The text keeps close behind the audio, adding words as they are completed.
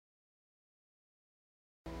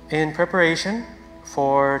In preparation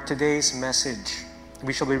for today's message,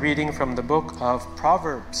 we shall be reading from the book of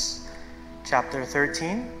Proverbs, chapter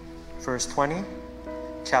 13, verse 20,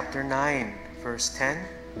 chapter 9, verse 10,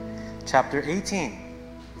 chapter 18,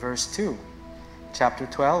 verse 2, chapter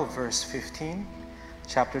 12, verse 15,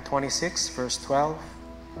 chapter 26, verse 12,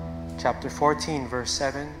 chapter 14, verse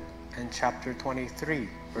 7, and chapter 23,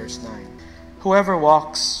 verse 9. Whoever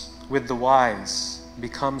walks with the wise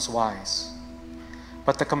becomes wise,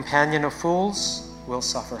 but the companion of fools will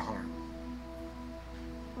suffer harm.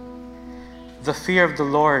 The fear of the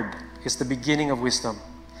Lord is the beginning of wisdom,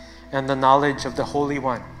 and the knowledge of the Holy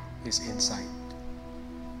One is insight.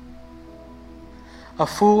 A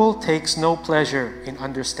fool takes no pleasure in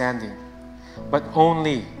understanding, but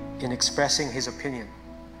only in expressing his opinion.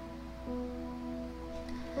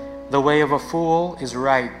 The way of a fool is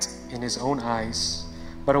right in his own eyes,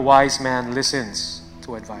 but a wise man listens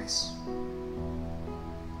to advice.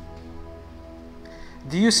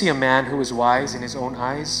 Do you see a man who is wise in his own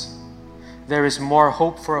eyes? There is more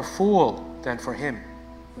hope for a fool than for him.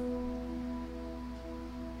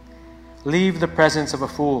 Leave the presence of a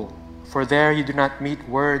fool, for there you do not meet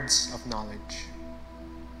words of knowledge.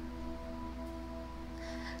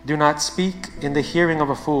 Do not speak in the hearing of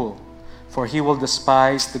a fool, for he will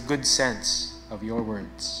despise the good sense of your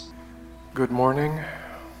words. Good morning.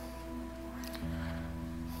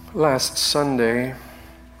 Last Sunday,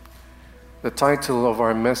 the title of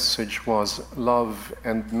our message was Love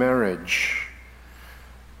and Marriage.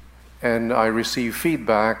 And I received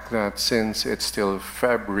feedback that since it's still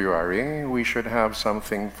February, we should have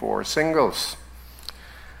something for singles.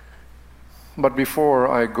 But before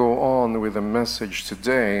I go on with the message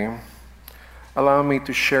today, allow me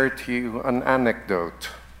to share to you an anecdote.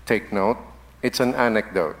 Take note, it's an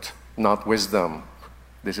anecdote, not wisdom.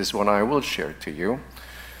 This is what I will share to you.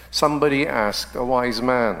 Somebody asked a wise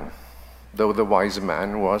man, though the wise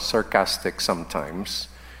man was sarcastic sometimes.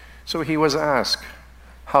 So he was asked,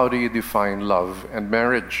 how do you define love and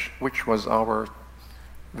marriage? Which was our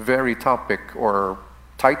very topic or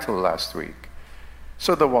title last week.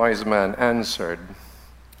 So the wise man answered,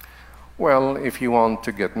 well, if you want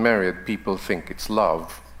to get married, people think it's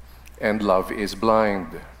love, and love is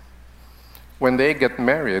blind. When they get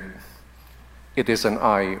married, it is an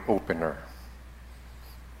eye-opener.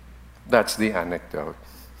 That's the anecdote.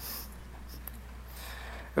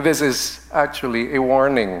 This is actually a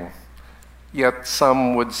warning, yet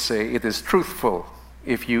some would say it is truthful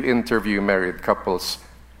if you interview married couples,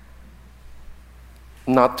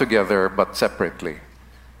 not together but separately.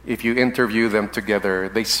 If you interview them together,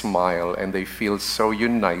 they smile and they feel so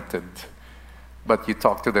united. But you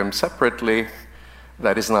talk to them separately,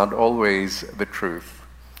 that is not always the truth.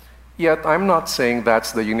 Yet I'm not saying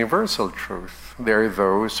that's the universal truth. There are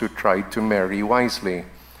those who try to marry wisely,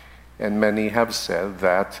 and many have said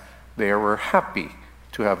that they were happy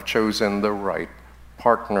to have chosen the right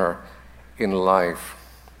partner in life.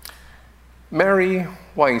 Marry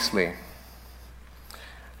wisely.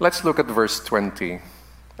 Let's look at verse 20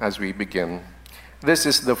 as we begin. This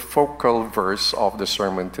is the focal verse of the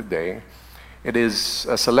sermon today. It is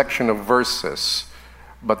a selection of verses,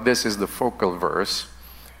 but this is the focal verse.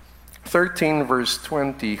 13 verse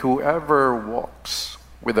 20, whoever walks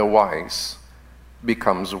with the wise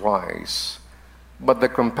becomes wise, but the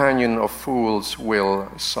companion of fools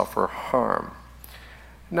will suffer harm.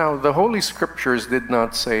 Now, the Holy Scriptures did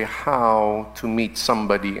not say how to meet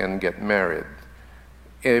somebody and get married.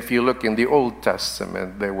 If you look in the Old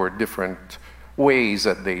Testament, there were different ways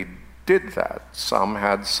that they did that. Some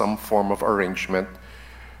had some form of arrangement.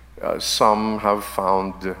 Some have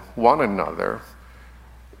found one another.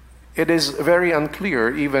 It is very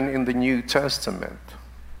unclear even in the New Testament.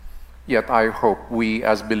 Yet I hope we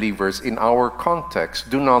as believers in our context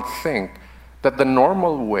do not think that the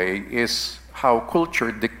normal way is how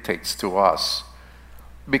culture dictates to us.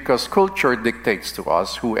 Because culture dictates to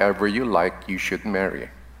us, whoever you like, you should marry.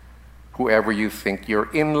 Whoever you think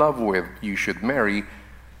you're in love with, you should marry.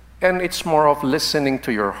 And it's more of listening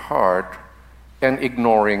to your heart and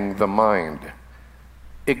ignoring the mind.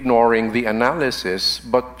 Ignoring the analysis,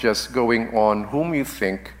 but just going on whom you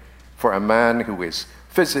think for a man who is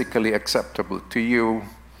physically acceptable to you,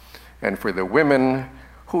 and for the women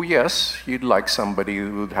who, yes, you'd like somebody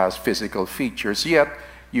who has physical features, yet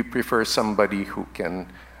you prefer somebody who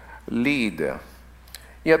can lead.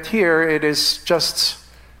 Yet here it is just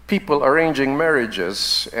people arranging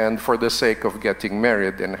marriages and for the sake of getting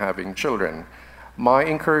married and having children. My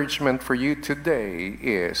encouragement for you today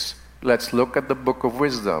is let's look at the book of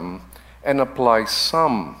wisdom and apply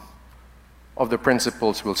some of the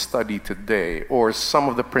principles we'll study today, or some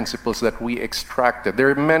of the principles that we extracted.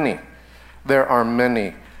 There are many. There are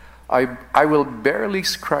many. I will barely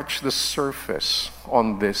scratch the surface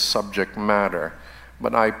on this subject matter,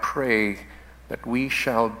 but I pray that we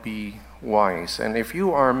shall be wise. And if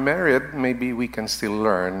you are married, maybe we can still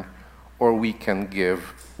learn, or we can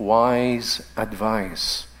give wise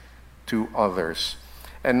advice to others,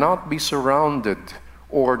 and not be surrounded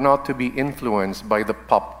or not to be influenced by the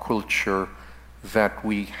pop culture that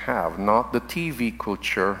we have. Not the TV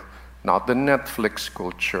culture, not the Netflix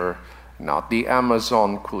culture, not the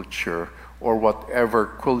Amazon culture, or whatever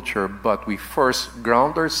culture, but we first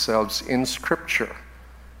ground ourselves in Scripture.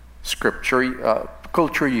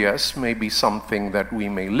 Culture, yes, may be something that we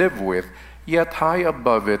may live with, yet high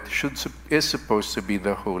above it is supposed to be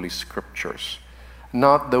the Holy Scriptures,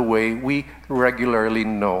 not the way we regularly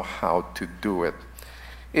know how to do it.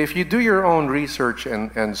 If you do your own research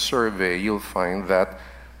and survey, you'll find that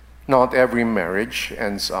not every marriage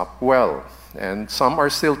ends up well. And some are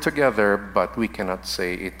still together, but we cannot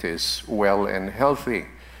say it is well and healthy.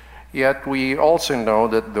 Yet we also know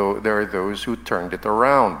that there are those who turned it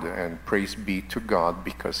around, and praise be to God,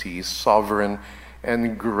 because He is sovereign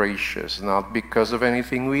and gracious, not because of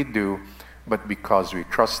anything we do, but because we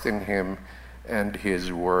trust in Him and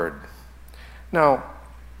His Word. Now,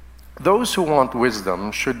 those who want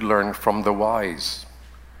wisdom should learn from the wise.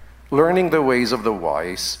 Learning the ways of the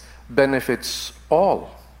wise benefits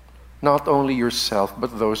all, not only yourself,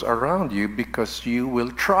 but those around you, because you will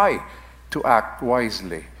try to act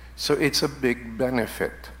wisely. So it's a big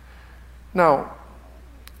benefit. Now,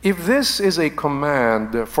 if this is a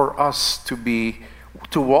command for us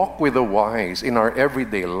to walk with the wise in our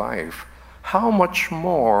everyday life, how much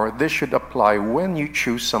more this should apply when you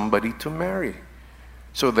choose somebody to marry?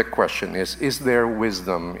 So the question is there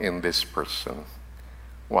wisdom in this person?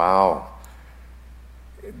 Wow.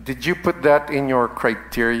 Did you put that in your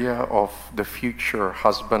criteria of the future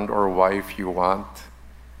husband or wife you want?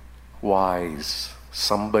 Wise.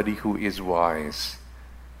 Somebody who is wise.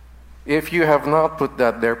 If you have not put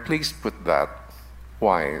that there, please put that.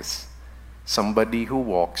 Wise. Somebody who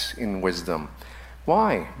walks in wisdom.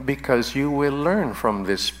 Why? Because you will learn from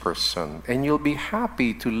this person, and you'll be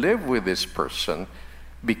happy to live with this person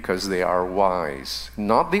because they are wise.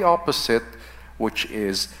 Not the opposite, which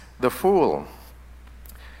is the fool.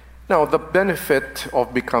 Now, the benefit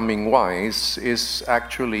of becoming wise is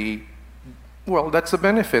actually, that's the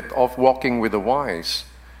benefit of walking with the wise.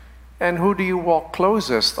 And who do you walk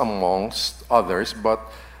closest amongst others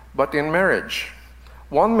but in marriage?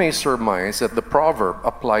 One may surmise that the proverb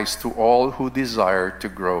applies to all who desire to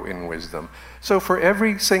grow in wisdom. So for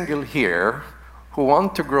every single here who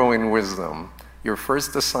want to grow in wisdom, your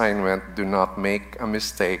first assignment, do not make a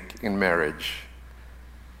mistake in marriage.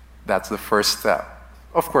 That's the first step.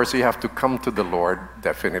 Of course, you have to come to the Lord,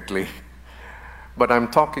 definitely. But I'm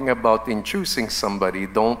talking about in choosing somebody,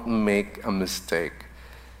 don't make a mistake.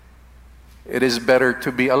 It is better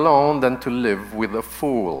to be alone than to live with a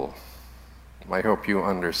fool. I hope you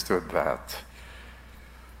understood that.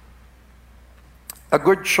 A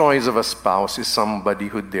good choice of a spouse is somebody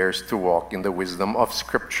who dares to walk in the wisdom of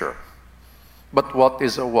Scripture. But what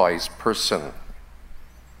is a wise person?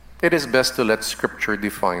 It is best to let Scripture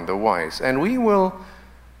define the wise. And we will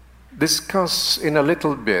discuss in a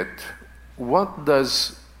little bit what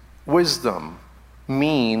does wisdom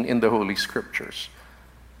mean in the Holy Scriptures.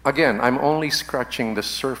 Again, I'm only scratching the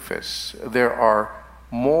surface. There are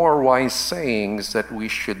more wise sayings that we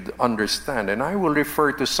should understand, and I will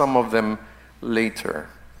refer to some of them later.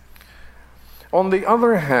 On the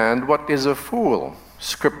other hand, what is a fool?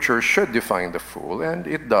 Scripture should define the fool, and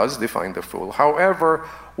it does define the fool. However,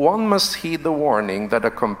 one must heed the warning that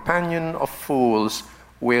a companion of fools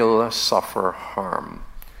will suffer harm.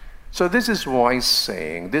 So this is wise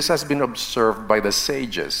saying. This has been observed by the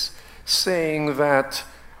sages, saying that,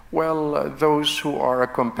 those who are a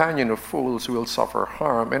companion of fools will suffer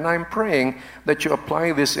harm. And I'm praying that you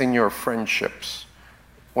apply this in your friendships.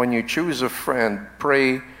 When you choose a friend,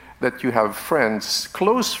 pray that you have friends,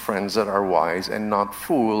 close friends that are wise and not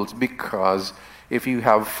fools, because if you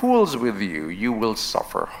have fools with you, you will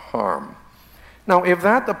suffer harm. Now, if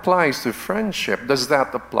that applies to friendship, does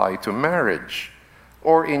that apply to marriage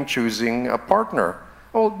or in choosing a partner?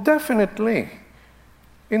 Oh, definitely.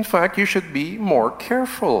 In fact, you should be more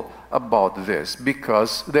careful about this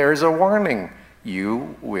because there is a warning.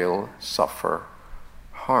 You will suffer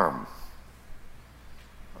harm.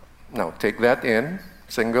 Now, take that in.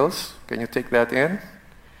 Singles, can you take that in?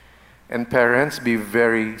 And parents, be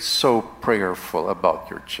so prayerful about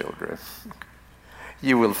your children.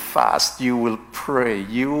 You will fast, you will pray,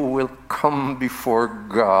 you will come before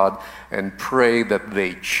God and pray that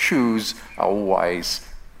they choose a wise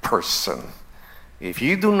person. If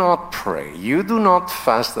you do not pray, you do not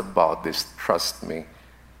fast about this, trust me,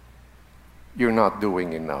 you're not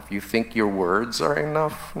doing enough. You think your words are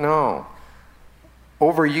enough? No.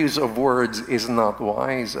 Overuse of words is not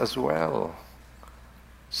wise as well.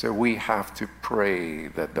 So we have to pray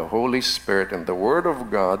that the Holy Spirit and the Word of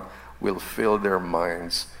God will fill their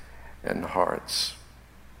minds and hearts.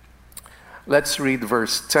 Let's read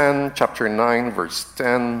verse 10, chapter 9, verse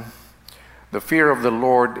 10. The fear of the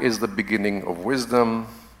Lord is the beginning of wisdom,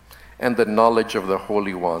 and the knowledge of the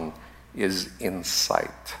Holy One is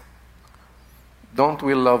insight. Don't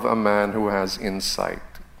we love a man who has insight,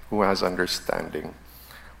 who has understanding?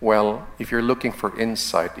 Well, if you're looking for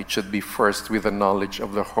insight, it should be first with the knowledge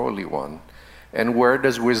of the Holy One. And where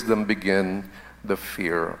does wisdom begin? The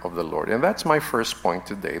fear of the Lord. And that's my first point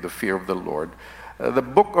today, the fear of the Lord. The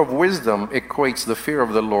book of wisdom equates the fear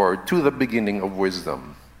of the Lord to the beginning of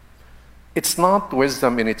wisdom. It's not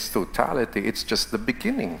wisdom in its totality, it's just the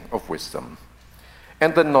beginning of wisdom.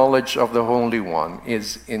 And the knowledge of the Holy One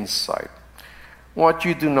is insight. What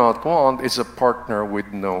you do not want is a partner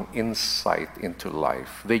with no insight into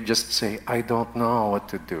life. They just say, I don't know what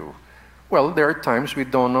to do. Well, there are times we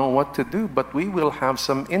don't know what to do, but we will have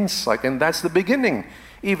some insight, and that's the beginning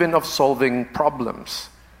even of solving problems,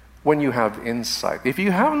 when you have insight. If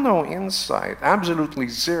you have no insight, absolutely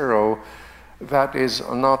zero, that is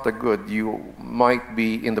not a good. You might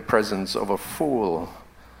be in the presence of a fool,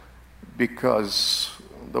 because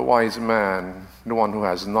the wise man, the one who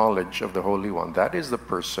has knowledge of the Holy One, that is the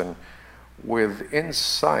person with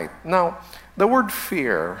insight. Now, the word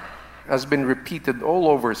fear has been repeated all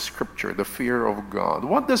over Scripture, the fear of God.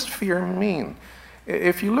 What does fear mean?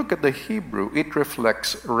 If you look at the Hebrew, it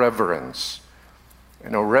reflects reverence. You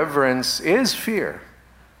know, reverence is fear,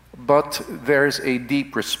 but there's a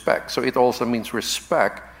deep respect. So it also means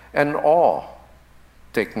respect and awe.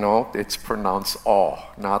 Take note, it's pronounced awe,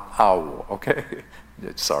 not awe, okay?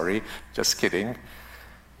 Sorry, just kidding.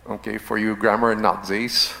 Okay, for you grammar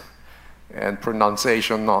Nazis and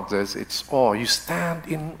pronunciation Nazis, it's awe. You stand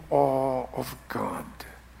in awe of God.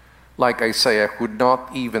 Like Isaiah could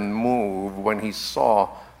not even move when he saw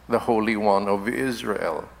the Holy One of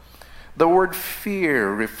Israel. The word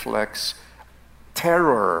fear reflects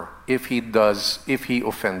terror if he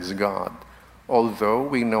offends God. Although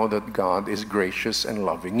we know that God is gracious and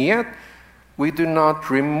loving, yet we do not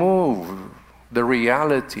remove the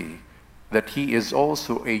reality that he is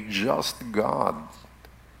also a just God.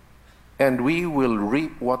 And we will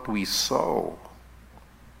reap what we sow.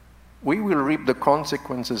 We will reap the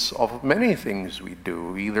consequences of many things we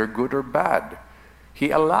do, either good or bad.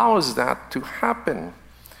 He allows that to happen.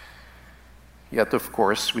 Yet, of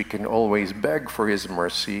course, we can always beg for his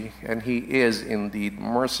mercy, and he is indeed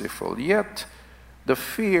merciful. Yet, the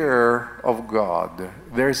fear of God,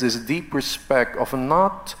 there's this deep respect of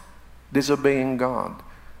not disobeying God.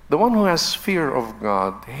 The one who has fear of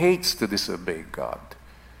God hates to disobey God.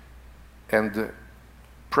 And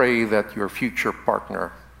pray that your future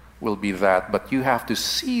partner will be that, but you have to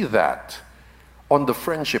see that on the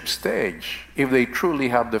friendship stage if they truly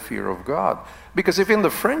have the fear of God. Because if in the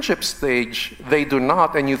friendship stage they do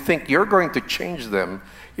not, and you think you're going to change them,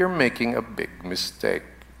 you're making a big mistake.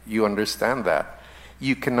 You understand that?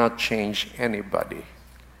 You cannot change anybody.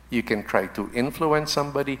 You can try to influence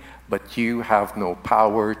somebody, but you have no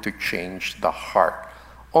power to change the heart.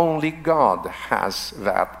 Only God has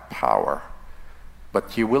that power.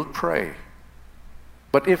 But you will pray.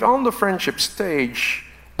 But if on the friendship stage,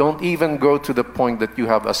 don't even go to the point that you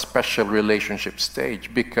have a special relationship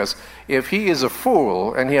stage, because if he is a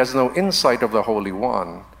fool and he has no insight of the Holy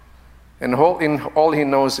One, and all he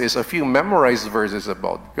knows is a few memorized verses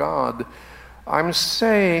about God, I'm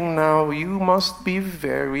saying now you must be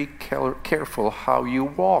very careful how you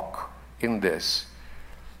walk in this.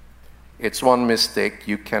 It's one mistake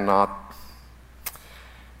you cannot.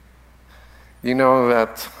 You know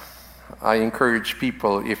that I encourage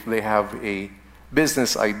people, if they have a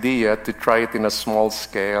business idea, to try it in a small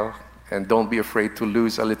scale, and don't be afraid to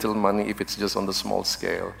lose a little money if it's just on the small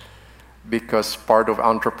scale, because part of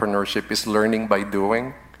entrepreneurship is learning by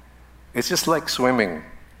doing. It's just like swimming.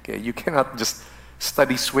 Okay, you cannot just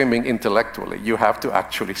study swimming intellectually. You have to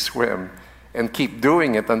actually swim and keep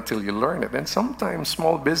doing it until you learn it. And sometimes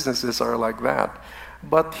small businesses are like that.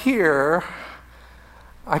 But here,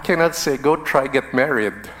 I cannot say, go try get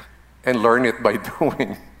married and learn it by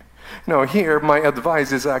doing. No, here, my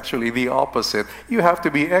advice is actually the opposite. You have to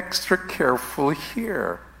be extra careful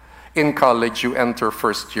here. In college, you enter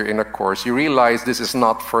first year in a course. You realize this is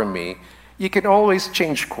not for me. You can always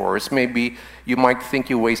change course. Maybe you might think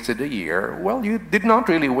you wasted a year. Well, you did not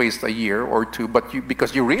really waste a year or two, but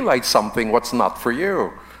because you realized something what's not for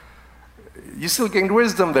you. You still gained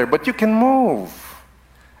wisdom there, but you can move.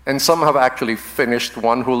 And some have actually finished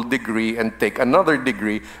one whole degree and take another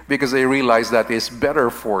degree because they realize that is better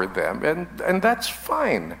for them. And that's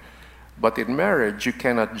fine. But in marriage, you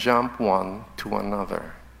cannot jump one to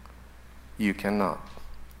another. You cannot.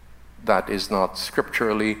 That is not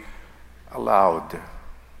scripturally allowed.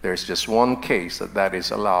 There's just one case that is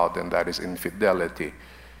allowed, and that is infidelity.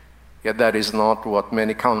 Yet that is not what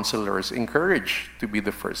many counselors encourage to be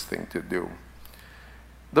the first thing to do.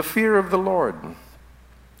 The fear of the Lord.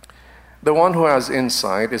 The one who has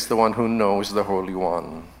insight is the one who knows the Holy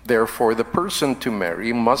One. Therefore, the person to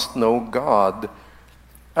marry must know God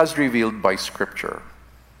as revealed by Scripture.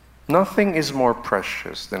 Nothing is more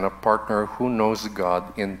precious than a partner who knows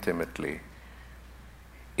God intimately,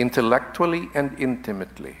 intellectually and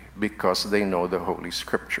intimately, because they know the Holy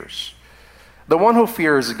Scriptures. The one who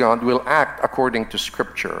fears God will act according to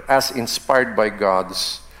Scripture, as inspired by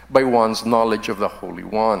one's knowledge of the Holy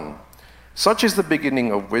One. Such is the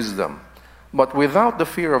beginning of wisdom. But without the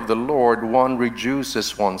fear of the Lord, one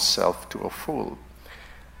reduces oneself to a fool.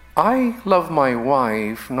 I love my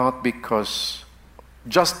wife not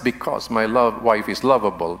just because my wife is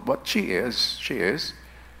lovable, but she is.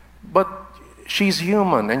 But she's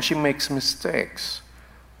human and she makes mistakes.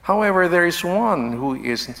 However, there is one who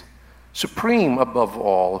is supreme above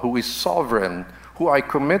all, who is sovereign, who I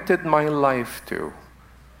committed my life to,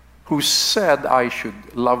 who said I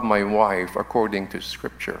should love my wife according to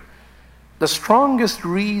Scripture. The strongest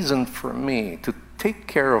reason for me to take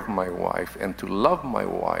care of my wife and to love my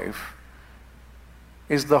wife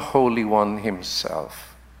is the Holy One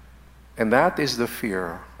Himself. And that is the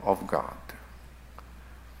fear of God.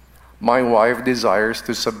 My wife desires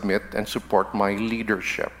to submit and support my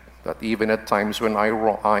leadership. That even at times when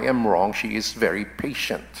I am wrong, she is very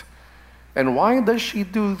patient. And why does she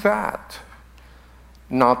do that?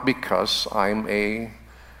 Not because I'm a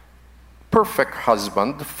perfect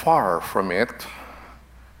husband, far from it.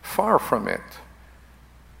 Far from it.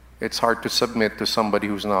 It's hard to submit to somebody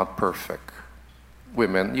who's not perfect.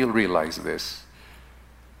 Women, you'll realize this.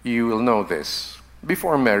 You will know this.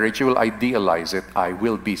 Before marriage, you will idealize it. I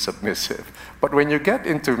will be submissive. But when you get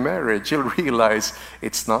into marriage, you'll realize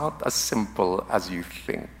it's not as simple as you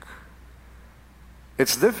think.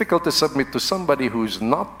 It's difficult to submit to somebody who's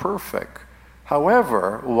not perfect.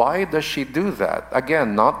 However, why does she do that?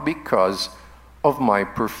 Again, not because of my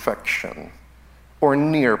perfection or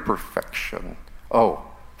near perfection. Oh,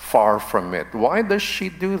 far from it. Why does she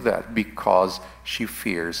do that? Because she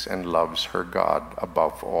fears and loves her God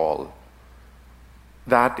above all.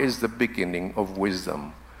 That is the beginning of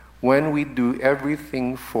wisdom. When we do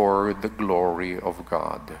everything for the glory of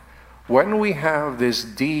God. When we have this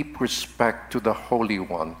deep respect to the Holy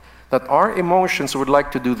One, that our emotions would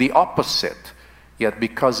like to do the opposite. Yet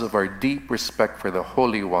because of our deep respect for the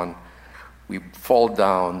Holy One, we fall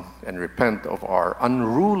down and repent of our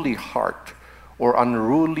unruly heart or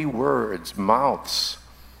unruly words, mouths,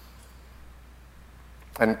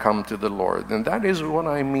 and come to the Lord. And that is what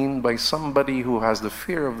I mean by somebody who has the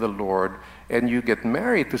fear of the Lord, and you get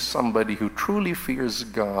married to somebody who truly fears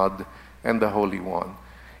God and the Holy One.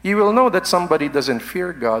 You will know that somebody doesn't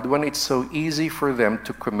fear God when it's so easy for them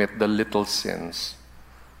to commit the little sins.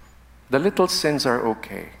 The little sins are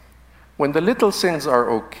okay. When the little sins are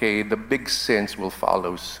okay, the big sins will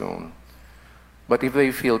follow soon. But if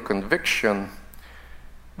they feel conviction,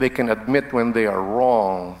 they can admit when they are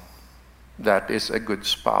wrong. That is a good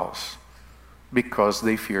spouse because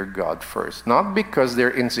they fear God first. Not because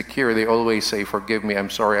they're insecure. They always say, forgive me, I'm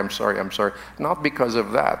sorry, I'm sorry, I'm sorry. Not because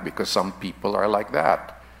of that, because some people are like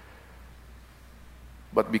that.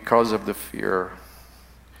 But because of the fear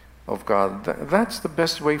of God. That's the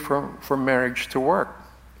best way for marriage to work.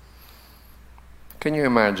 Can you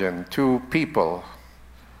imagine two people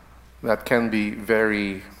that can be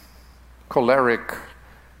very choleric?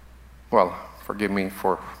 Well, forgive me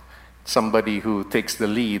for somebody who takes the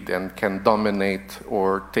lead and can dominate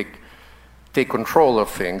or take control of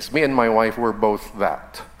things. Me and my wife were both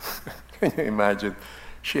that. Can you imagine?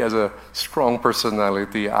 She has a strong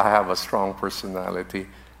personality. I have a strong personality.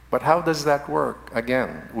 But how does that work?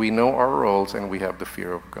 Again, we know our roles and we have the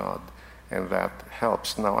fear of God. And that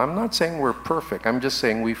helps. Now, I'm not saying we're perfect. I'm just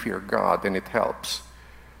saying we fear God and it helps.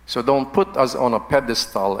 So don't put us on a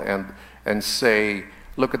pedestal and say,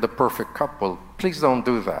 look at the perfect couple. Please don't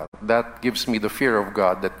do that. That gives me the fear of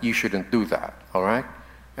God that you shouldn't do that. All right?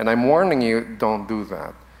 And I'm warning you, don't do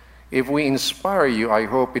that. If we inspire you, I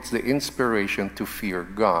hope it's the inspiration to fear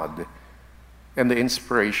God and the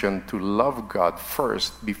inspiration to love God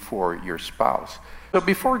first before your spouse. So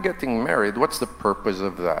before getting married, what's the purpose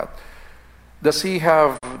of that? Does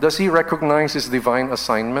he recognize his divine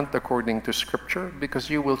assignment according to Scripture? Because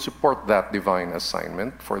you will support that divine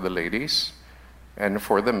assignment for the ladies and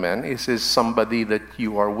for the men. Is this somebody that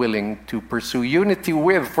you are willing to pursue unity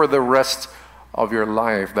with for the rest of your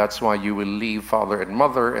life? That's why you will leave father and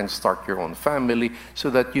mother and start your own family, so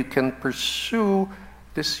that you can pursue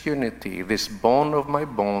this unity, this bone of my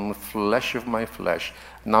bone, flesh of my flesh.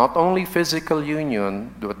 Not only physical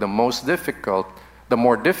union, but the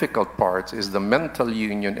more difficult parts is the mental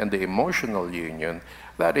union and the emotional union.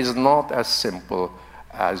 That is not as simple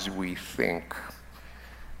as we think.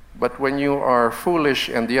 But when you are foolish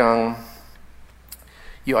and young,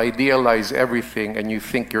 you idealize everything and you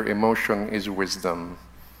think your emotion is wisdom.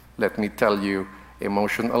 Let me tell you,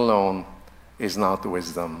 emotion alone is not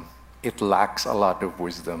wisdom. It lacks a lot of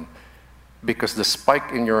wisdom, because the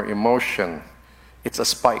spike in your emotion, it's a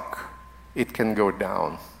spike. It can go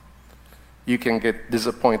down. You can get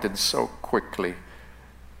disappointed so quickly.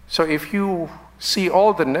 So if you see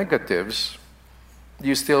all the negatives,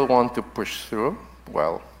 you still want to push through?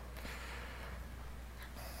 Well,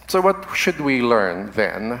 so what should we learn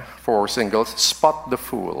then for singles? Spot the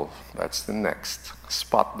fool. That's the next.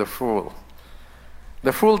 Spot the fool.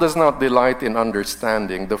 The fool does not delight in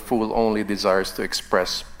understanding. The fool only desires to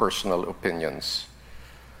express personal opinions.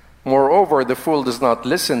 Moreover, the fool does not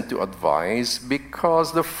listen to advice,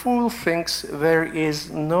 because the fool thinks there is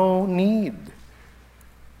no need.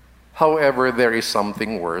 However, there is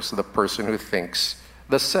something worse, the person who thinks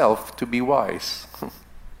the self to be wise.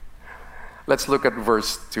 Let's look at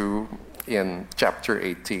verse 2 in chapter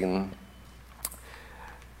 18.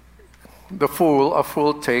 A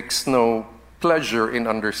fool takes no pleasure in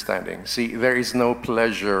understanding. See, there is no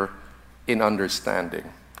pleasure in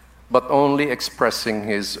understanding, but only expressing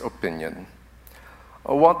his opinion.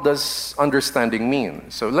 What does understanding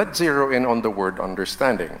mean? So let's zero in on the word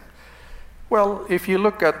understanding. Well, if you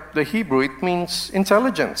look at the Hebrew, it means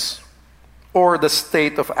intelligence, or the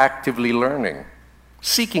state of actively learning,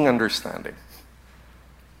 seeking understanding.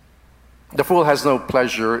 The fool has no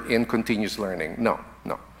pleasure in continuous learning. No.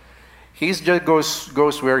 He just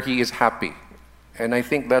goes where he is happy. And I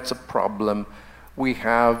think that's a problem we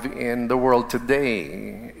have in the world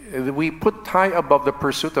today. We put high above the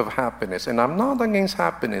pursuit of happiness. And I'm not against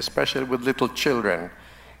happiness, especially with little children.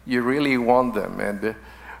 You really want them. And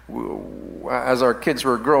as our kids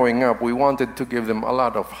were growing up, we wanted to give them a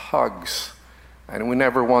lot of hugs. And we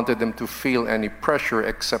never wanted them to feel any pressure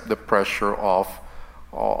except the pressure of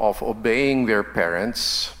obeying their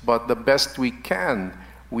parents. But the best we can,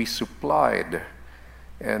 we supplied.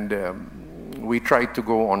 And we tried to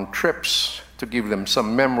go on trips to give them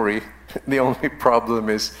some memory. The only problem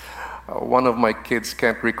is one of my kids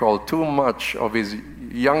can't recall too much of his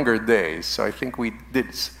younger days. So I think we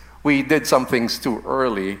did some things too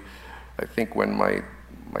early. I think when my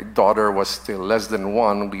daughter was still less than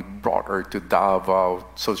 1, we brought her to Davao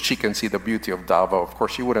so she can see the beauty of Davao. Of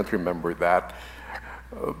course, she wouldn't remember that.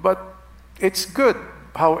 But it's good.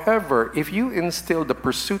 However, if you instill the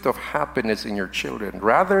pursuit of happiness in your children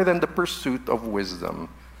rather than the pursuit of wisdom,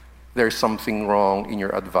 there's something wrong in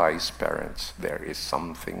your advice, parents. There is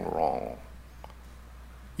something wrong.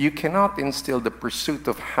 You cannot instill the pursuit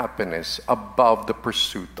of happiness above the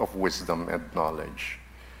pursuit of wisdom and knowledge.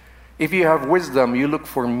 If you have wisdom, you look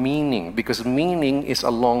for meaning, because meaning is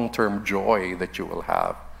a long-term joy that you will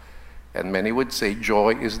have. And many would say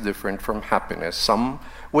joy is different from happiness. Some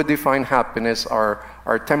would define happiness our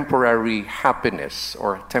temporary happiness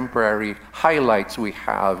or temporary highlights we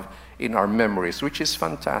have in our memories, which is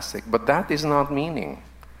fantastic, but that is not meaning.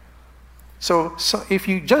 So if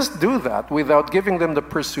you just do that without giving them the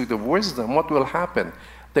pursuit of wisdom, what will happen?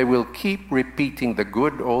 They will keep repeating the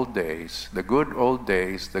good old days, the good old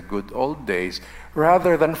days, the good old days,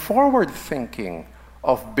 rather than forward thinking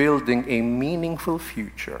of building a meaningful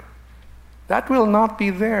future. That will not be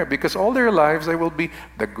there, because all their lives they will be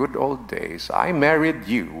the good old days. I married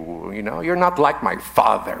you, you're not like my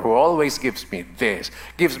father who always gives me this,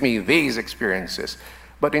 gives me these experiences.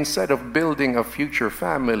 But instead of building a future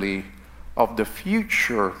family of the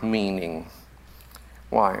future meaning,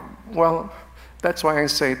 why? Well, that's why I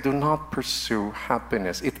say do not pursue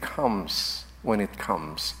happiness. It comes when it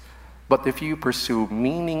comes. But if you pursue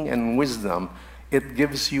meaning and wisdom, it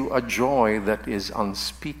gives you a joy that is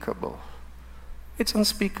unspeakable. It's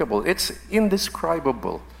unspeakable. It's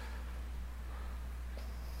indescribable.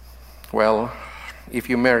 Well, if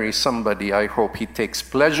you marry somebody, I hope he takes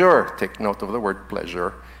pleasure, take note of the word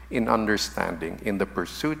pleasure, in understanding, in the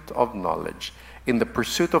pursuit of knowledge, in the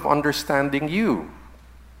pursuit of understanding you,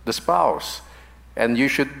 the spouse. And you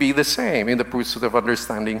should be the same in the pursuit of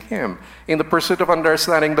understanding him, in the pursuit of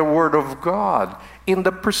understanding the Word of God, in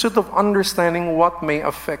the pursuit of understanding what may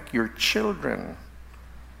affect your children,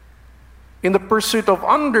 in the pursuit of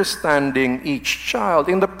understanding each child,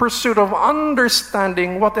 in the pursuit of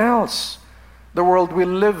understanding what else? The world we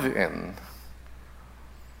live in.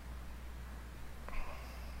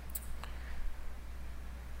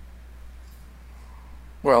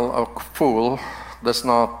 Well, a fool does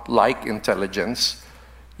not like intelligence.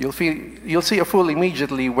 You'll see a fool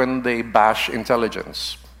immediately when they bash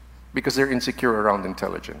intelligence because they're insecure around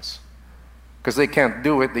intelligence. Because they can't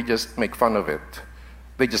do it, they just make fun of it.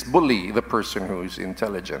 They just bully the person who's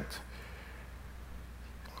intelligent.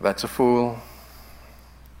 That's a fool.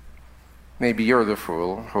 Maybe you're the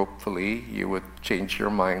fool. Hopefully, you would change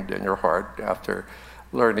your mind and your heart after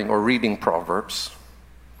learning or reading Proverbs.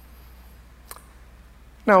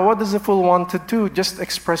 Now, what does a fool want to do? Just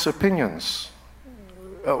express opinions.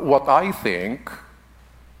 What I think,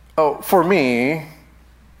 for me,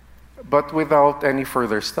 but without any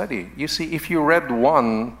further study. You see, if you read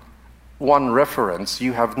one reference,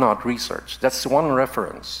 you have not researched. That's one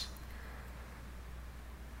reference.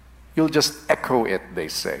 You'll just echo it, they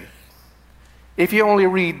say. If you only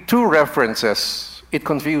read two references, it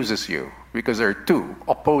confuses you because there are two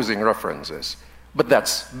opposing references. But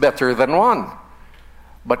that's better than one.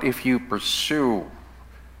 But if you pursue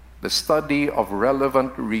the study of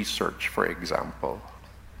relevant research, for example,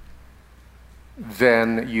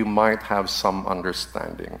 then you might have some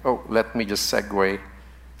understanding. Let me just segue.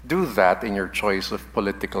 Do that in your choice of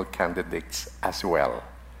political candidates as well.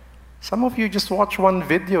 Some of you just watch one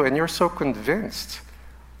video and you're so convinced.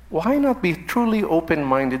 Why not be truly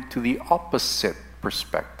open-minded to the opposite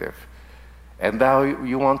perspective? And now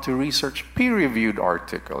you want to research peer-reviewed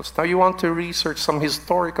articles. Now you want to research some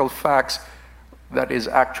historical facts that is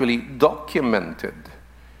actually documented.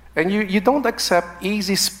 And you don't accept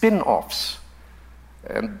easy spin-offs.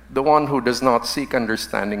 And the one who does not seek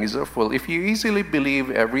understanding is a fool. If you easily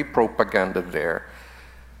believe every propaganda there,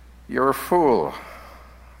 you're a fool.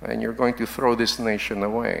 And you're going to throw this nation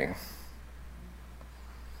away.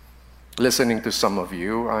 Listening to some of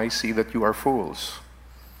you, I see that you are fools.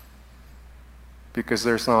 Because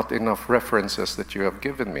there's not enough references that you have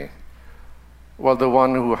given me. While the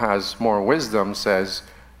one who has more wisdom says,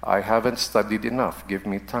 I haven't studied enough, give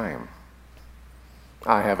me time.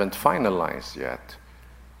 I haven't finalized yet,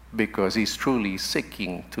 because he's truly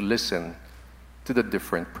seeking to listen to the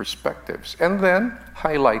different perspectives. And then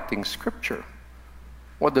highlighting Scripture.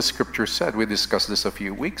 What the Scripture said, we discussed this a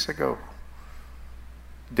few weeks ago.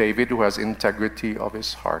 David, who has integrity of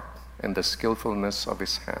his heart and the skillfulness of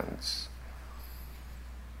his hands.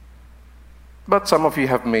 But some of you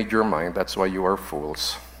have made your mind, that's why you are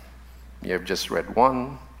fools. You have just read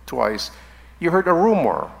one, twice. You heard a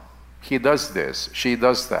rumor. He does this, she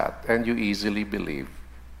does that, and you easily believe.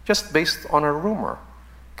 Just based on a rumor.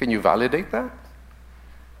 Can you validate that?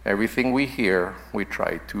 Everything we hear, we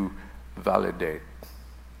try to validate.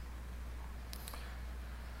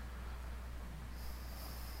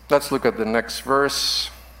 Let's look at the next verse,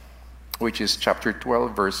 which is chapter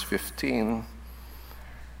 12, verse 15.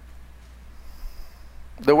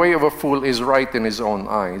 The way of a fool is right in his own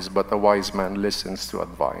eyes, but a wise man listens to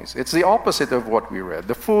advice. It's the opposite of what we read.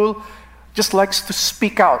 The fool just likes to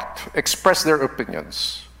speak out, express their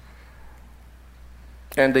opinions.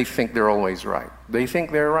 And they think they're always right. They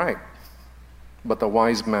think they're right. But a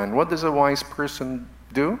wise man, what does a wise person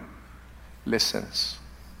do? Listens.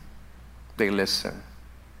 They listen.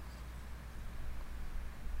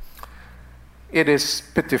 It is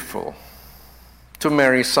pitiful to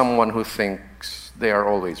marry someone who thinks they are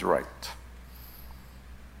always right.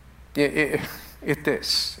 It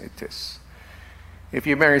is. If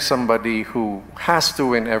you marry somebody who has to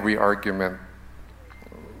win every argument,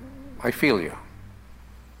 I feel you.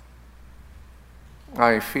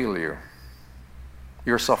 I feel you.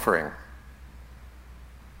 You're suffering.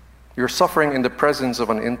 You're suffering in the presence of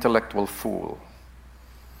an intellectual fool.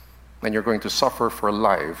 And you're going to suffer for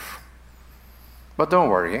life. But don't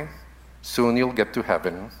worry, soon you'll get to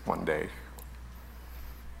heaven one day.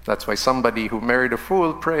 That's why somebody who married a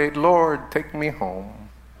fool prayed, Lord, take me home.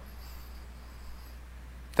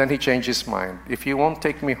 Then he changed his mind. If you won't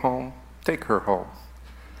take me home, take her home.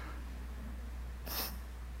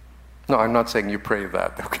 No, I'm not saying you pray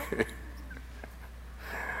that, okay?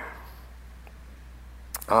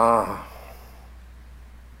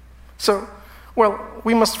 So,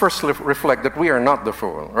 we must first reflect that we are not the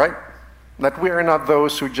fool, right? That we are not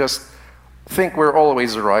those who just think we're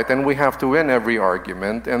always right and we have to win every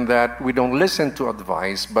argument, and that we don't listen to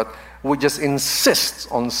advice, but we just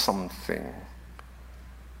insist on something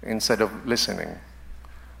instead of listening.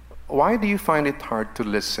 Why do you find it hard to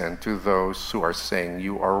listen to those who are saying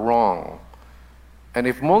you are wrong? And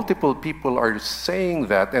if multiple people are saying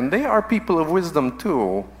that, and they are people of wisdom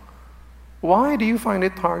too, why do you find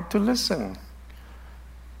it hard to listen?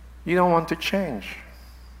 You don't want to change.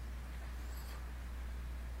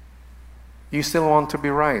 You still want to be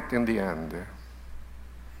right in the end.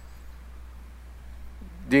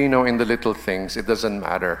 Do you know, in the little things, it doesn't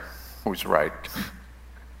matter who's right.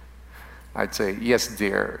 I'd say, yes,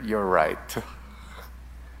 dear, you're right.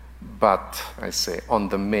 But I say, on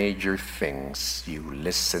the major things, you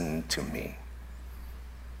listen to me.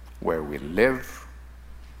 Where we live,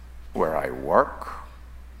 where I work,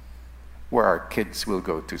 where our kids will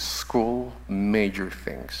go to school, major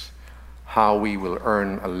things. How we will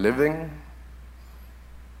earn a living.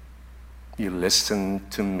 You listen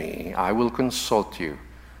to me. I will consult you.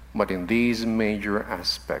 But in these major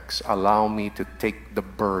aspects, allow me to take the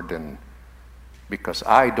burden, because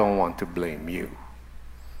I don't want to blame you.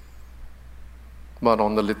 But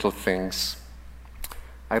on the little things,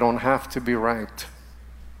 I don't have to be right.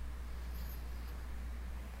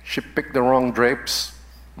 She picked the wrong drapes.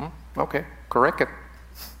 Okay, correct it.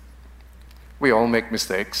 We all make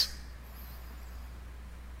mistakes.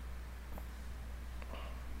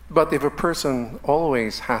 But if a person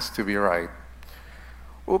always has to be right,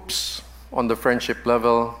 oops, on the friendship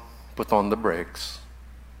level, put on the brakes.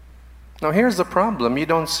 Now here's the problem. You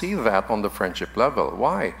don't see that on the friendship level.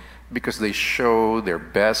 Why? Because they show their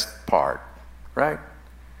best part, right?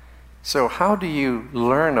 So how do you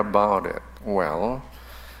learn about it? Well,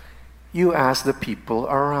 you ask the people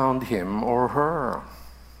around him or her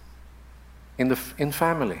in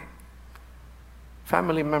family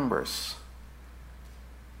members.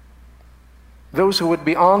 Those who would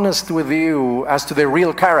be honest with you as to their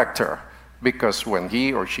real character, because when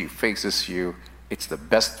he or she faces you, it's the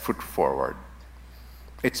best foot forward.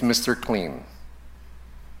 It's Mr. Clean.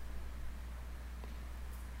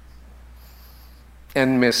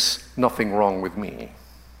 And Miss Nothing Wrong with Me.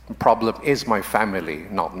 The problem is my family,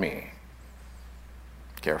 not me.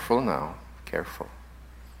 Careful now. Careful.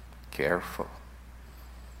 Careful.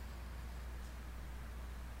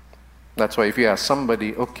 That's why if you ask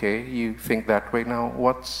somebody, okay, you think that way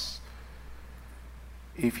now,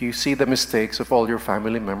 if you see the mistakes of all your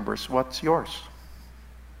family members, what's yours?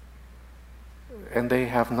 And they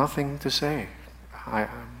have nothing to say. I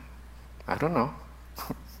don't know.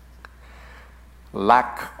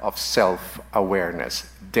 Lack of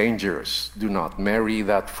self-awareness. Dangerous. Do not marry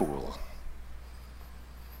that fool.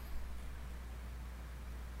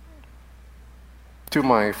 To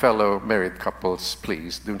my fellow married couples,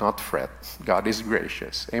 please do not fret. God is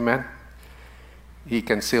gracious. Amen? He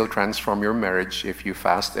can still transform your marriage if you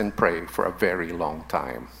fast and pray for a very long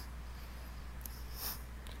time.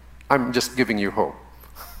 I'm just giving you hope.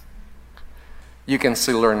 You can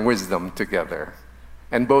still learn wisdom together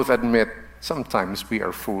and both admit sometimes we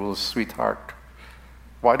are fools, sweetheart.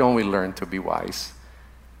 Why don't we learn to be wise?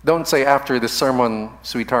 Don't say after the sermon,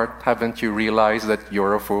 sweetheart, haven't you realized that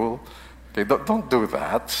you're a fool? Okay, don't do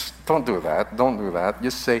that. Don't do that. Don't do that.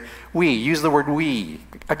 Just say, we. Use the word we.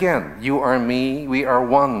 Again, you are me. We are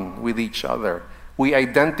one with each other. We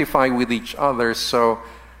identify with each other. So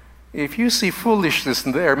if you see foolishness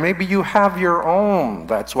there, maybe you have your own.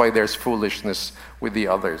 That's why there's foolishness with the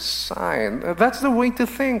other side. That's the way to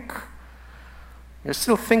think. You're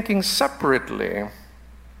still thinking separately.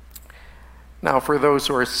 Now, for those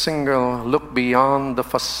who are single, look beyond the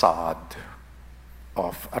facade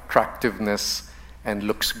of attractiveness and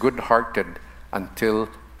looks good-hearted until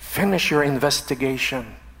finish your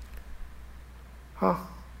investigation.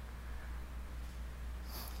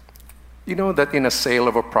 You know that in a sale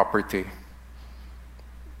of a property,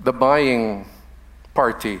 the buying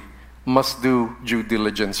party must do due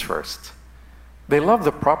diligence first. They love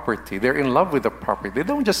the property. They're in love with the property. They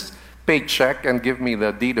don't just pay check and give me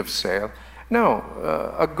the deed of sale. No,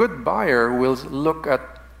 a good buyer will look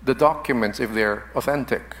at the documents if they're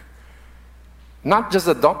authentic. Not just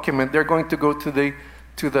the document, they're going to go to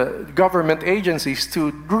the government agencies to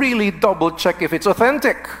really double check if it's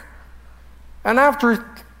authentic. And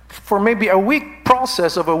for maybe a week,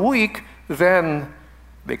 process of a week, then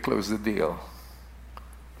they close the deal.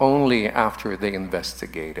 Only after they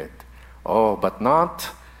investigate it. Oh, but not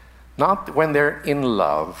when they're in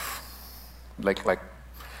love. Like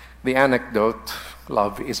the anecdote,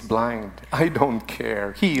 love is blind. I don't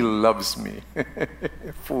care. He loves me.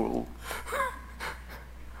 Fool.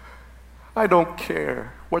 I don't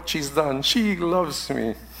care what she's done. She loves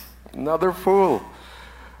me. Another fool.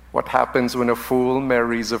 What happens when a fool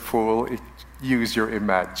marries a fool? Use your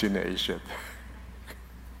imagination.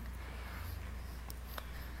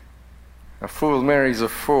 A fool marries a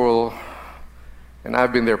fool, and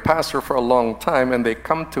I've been their pastor for a long time, and they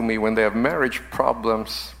come to me when they have marriage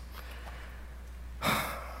problems.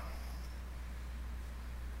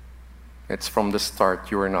 It's from the start,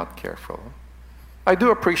 you are not careful. I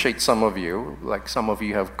do appreciate some of you, like some of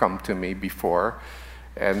you have come to me before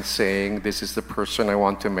and saying, this is the person I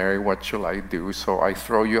want to marry, what shall I do? So I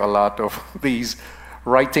throw you a lot of these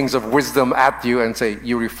writings of wisdom at you and say,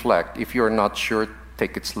 you reflect. If you're not sure,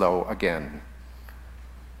 take it slow again.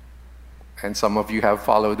 And some of you have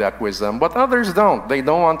followed that wisdom, but others don't. They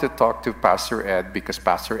don't want to talk to Pastor Ed because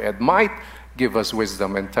Pastor Ed might give us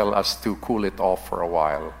wisdom and tell us to cool it off for a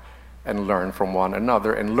while and learn from one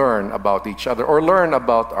another and learn about each other or learn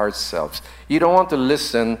about ourselves. You don't want to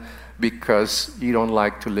listen because you don't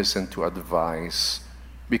like to listen to advice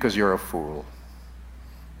because you're a fool.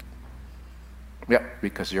 Yeah,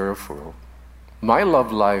 because you're a fool. My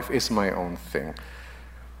love life is my own thing.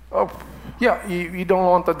 Oh, yeah, you don't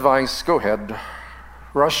want advice, go ahead.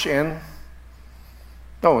 Rush in.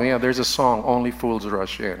 Oh, yeah, there's a song, Only Fools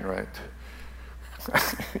Rush In, right?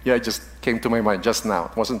 Yeah, it just came to my mind just now.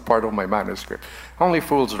 It wasn't part of my manuscript. Only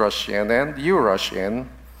fools rush in, and you rush in.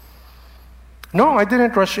 No, I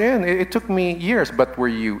didn't rush in. It took me years, but were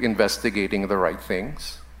you investigating the right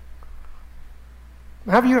things?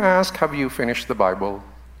 Have you asked, have you finished the Bible?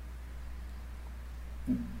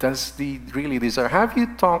 Does the really desire? Have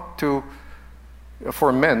you talked to,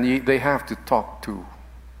 for men, they have to talk to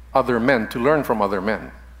other men to learn from other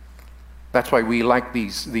men. That's why we like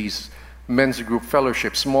these men's group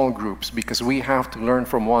fellowships, small groups, because we have to learn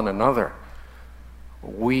from one another.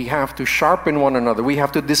 We have to sharpen one another. We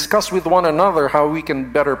have to discuss with one another how we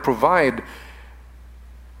can better provide.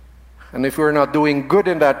 And if we're not doing good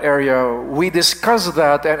in that area, we discuss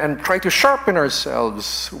that and try to sharpen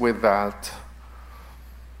ourselves with that.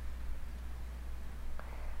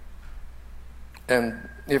 And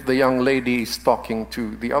if the young lady is talking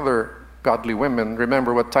to the other godly women,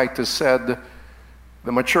 remember what Titus said,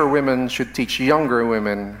 the mature women should teach younger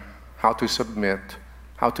women how to submit,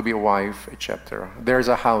 how to be a wife, etc. There's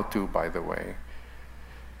a how-to, by the way.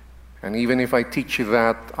 And even if I teach you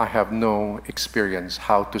that, I have no experience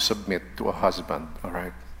how to submit to a husband, all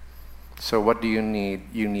right? So what do you need?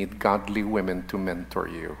 You need godly women to mentor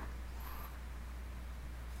you.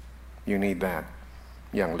 You need that,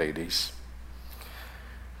 young ladies.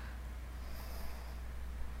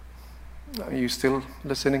 Are you still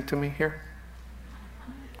listening to me here?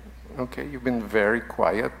 Okay, you've been very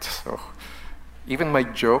quiet. So even my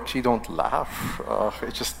jokes, you don't laugh. I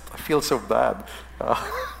feel so bad.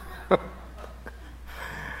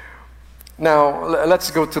 Now, let's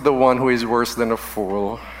go to the one who is worse than a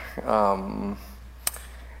fool. And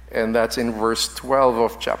that's in verse 12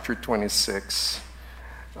 of chapter 26.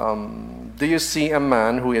 Do you see a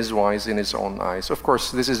man who is wise in his own eyes? Of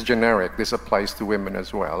course, this is generic. This applies to women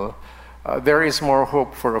as well. There is more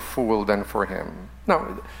hope for a fool than for him.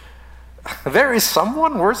 Now, there is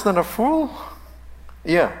someone worse than a fool?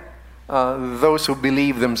 Yeah, those who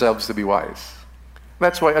believe themselves to be wise.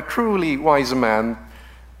 That's why a truly wise man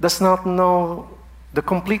does not know the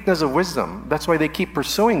completeness of wisdom. That's why they keep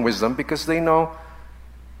pursuing wisdom, because they know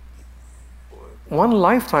one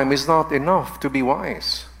lifetime is not enough to be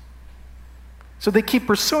wise. So they keep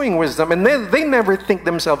pursuing wisdom, and they never think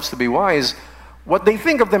themselves to be wise. What they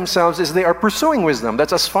think of themselves is they are pursuing wisdom.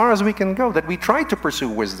 That's as far as we can go, that we try to pursue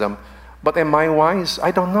wisdom. But am I wise? I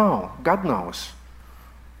don't know. God knows.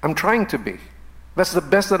 I'm trying to be. That's the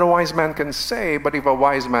best that a wise man can say. But if a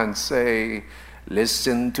wise man say,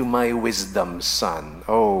 listen to my wisdom, son,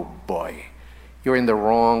 oh boy, you're in the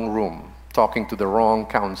wrong room, talking to the wrong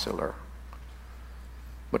counselor.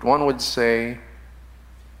 But one would say,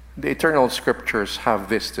 the eternal scriptures have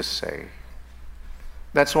this to say.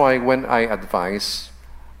 That's why when I advise,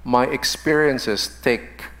 my experiences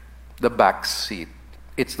take the back seat.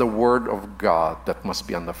 It's the Word of God that must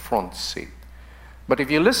be on the front seat. But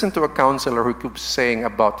if you listen to a counselor who keeps saying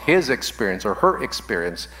about his experience or her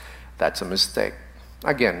experience, that's a mistake.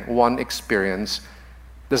 Again, one experience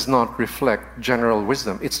does not reflect general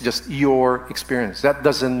wisdom. It's just your experience. That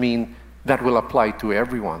doesn't mean that will apply to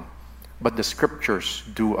everyone. But the scriptures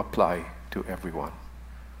do apply to everyone.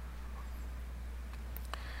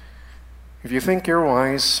 If you think you're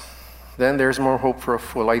wise, then there's more hope for a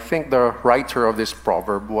fool. I think the writer of this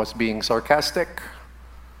proverb was being sarcastic.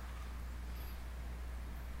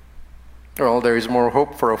 Well, there is more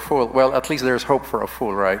hope for a fool. Well, at least there's hope for a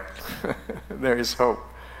fool, right? There is hope.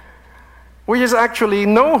 Which is actually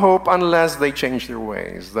no hope unless they change their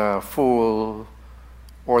ways. The fool,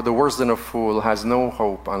 or the worse than a fool, has no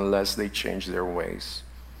hope unless they change their ways.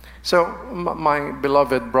 So, my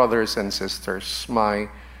beloved brothers and sisters, my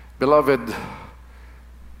beloved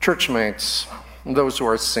churchmates, those who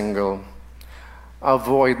are single,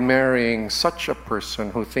 avoid marrying such a person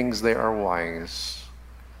who thinks they are wise,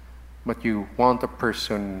 but you want a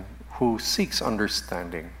person who seeks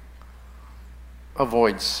understanding.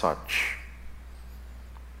 Avoid such.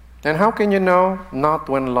 And how can you know? Not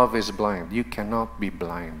when love is blind. You cannot be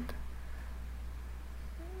blind.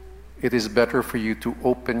 It is better for you to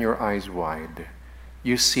open your eyes wide.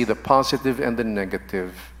 You see the positive and the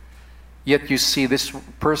negative. Yet you see this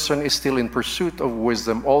person is still in pursuit of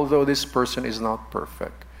wisdom, although this person is not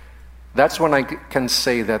perfect. That's when I can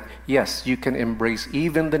say that, yes, you can embrace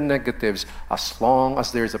even the negatives as long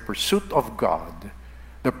as there's a pursuit of God,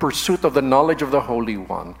 the pursuit of the knowledge of the Holy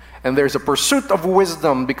One, and there's a pursuit of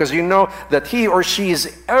wisdom, because you know that he or she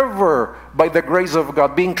is ever, by the grace of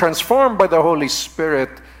God, being transformed by the Holy Spirit,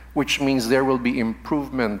 which means there will be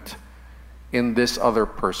improvement in this other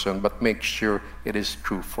person, but make sure it is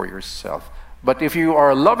true for yourself. But if you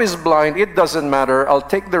are love is blind, it doesn't matter, I'll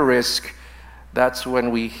take the risk. That's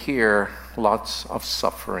when we hear lots of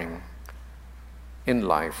suffering in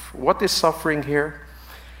life. What is suffering here?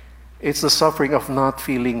 It's the suffering of not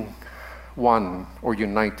feeling one or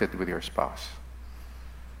united with your spouse.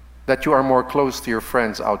 That you are more close to your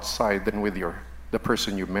friends outside than with the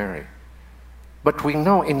person you marry. But we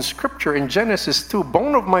know in Scripture, in Genesis 2,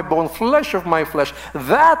 bone of my bone, flesh of my flesh,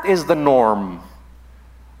 that is the norm.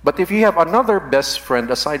 But if you have another best friend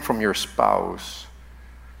aside from your spouse,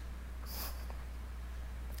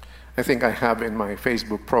 I think I have in my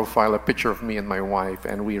Facebook profile a picture of me and my wife,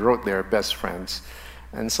 and we wrote there best friends.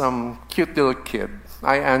 And some cute little kid,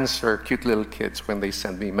 I answer cute little kids when they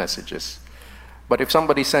send me messages. But if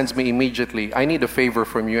somebody sends me immediately, I need a favor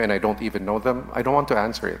from you and I don't even know them, I don't want to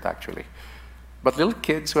answer it actually. But little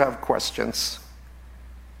kids who have questions,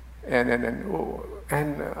 and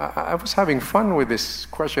I was having fun with this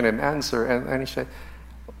question and answer, and he said,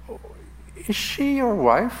 is she your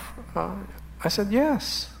wife? I said,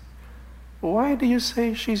 yes. Why do you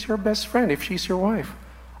say she's your best friend if she's your wife?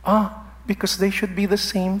 Because they should be the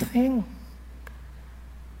same thing.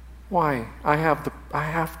 Why? I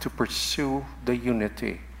have to pursue the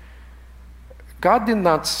unity. God did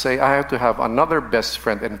not say I have to have another best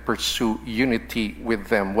friend and pursue unity with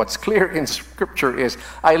them. What's clear in Scripture is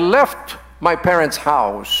I left my parents'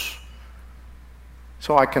 house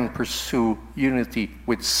so I can pursue unity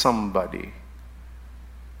with somebody.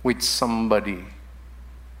 With somebody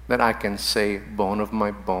that I can say, bone of my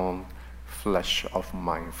bone, flesh of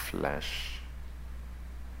my flesh.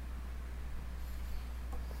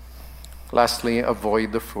 Lastly,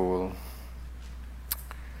 avoid the fool.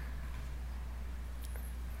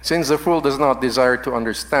 Since the fool does not desire to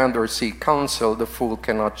understand or seek counsel, the fool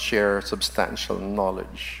cannot share substantial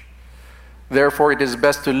knowledge. Therefore, it is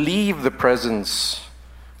best to leave the presence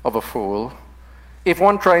of a fool. If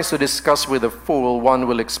one tries to discuss with a fool, one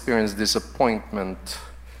will experience disappointment.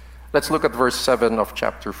 Let's look at verse 7 of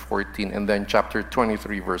chapter 14 and then chapter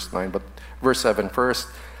 23, verse 9. But verse 7 first.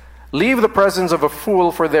 Leave the presence of a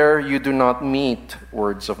fool, for there you do not meet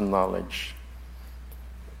words of knowledge.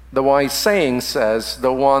 The wise saying says,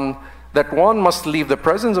 one must leave the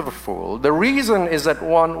presence of a fool. The reason is that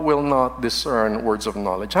one will not discern words of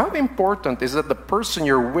knowledge. How important is that the person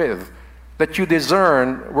you're with, that you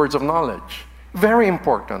discern words of knowledge? Very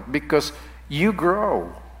important, because you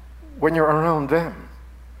grow when you're around them.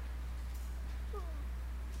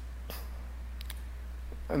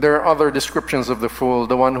 There are other descriptions of the fool.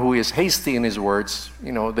 The one who is hasty in his words,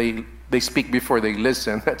 they speak before they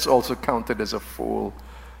listen. That's also counted as a fool.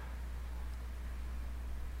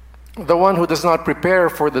 The one who does not prepare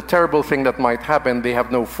for the terrible thing that might happen, they have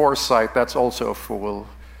no foresight, that's also a fool.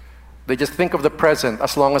 They just think of the present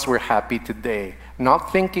as long as we're happy today,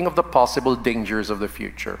 not thinking of the possible dangers of the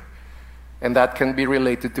future. And that can be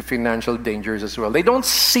related to financial dangers as well. They don't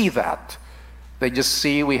see that. They just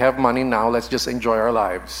see we have money now, let's just enjoy our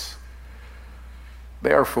lives.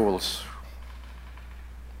 They are fools.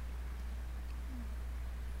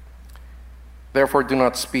 Therefore, do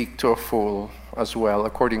not speak to a fool as well,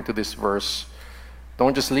 according to this verse.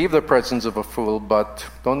 Don't just leave the presence of a fool, but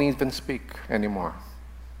don't even speak anymore.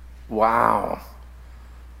 Wow.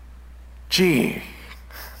 Gee.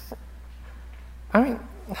 I mean,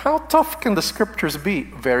 how tough can the Scriptures be?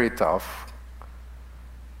 Very tough.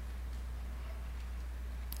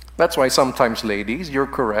 That's why sometimes, ladies, you're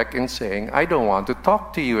correct in saying, I don't want to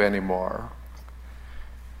talk to you anymore.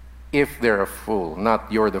 If they're a fool,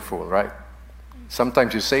 not you're the fool, right?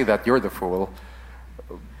 Sometimes you say that you're the fool,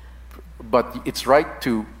 but it's right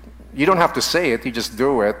to, you don't have to say it, you just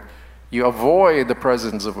do it. You avoid the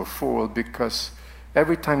presence of a fool because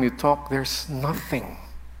every time you talk, there's nothing.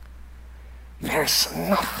 There's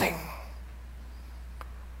nothing.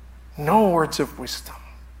 No words of wisdom.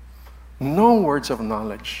 No words of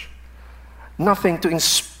knowledge. Nothing to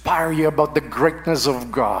inspire you about the greatness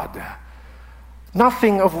of God.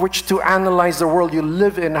 Nothing of which to analyze the world you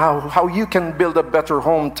live in, how you can build a better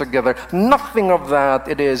home together. Nothing of that.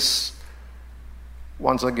 It is,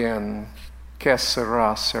 once again, que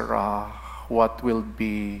sera, sera. What will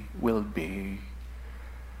be, will be.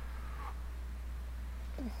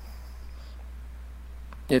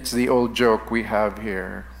 It's the old joke we have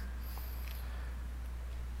here.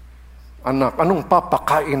 Anak, anong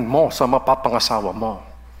papakain mo sa mapapangasawa mo?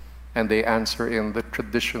 And they answer in the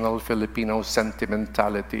traditional Filipino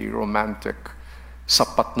sentimentality, romantic,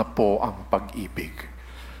 sapat na po ang pag-ibig.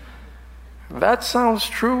 That sounds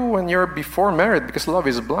true when you're before married because love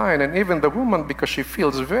is blind, and even the woman because she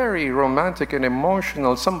feels very romantic and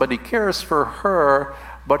emotional. Somebody cares for her,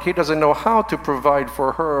 but he doesn't know how to provide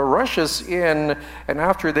for her, rushes in, and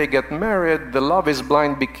after they get married, the love is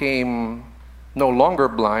blind became no longer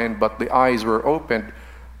blind, but the eyes were opened.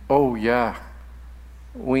 Oh yeah,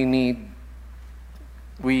 we need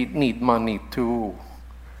money too.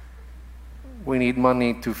 We need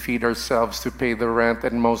money to feed ourselves, to pay the rent,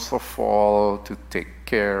 and most of all, to take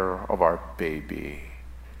care of our baby.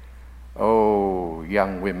 Oh,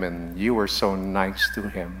 young women, you were so nice to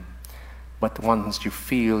him. But once you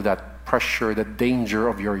feel that pressure, the danger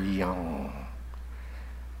of your young,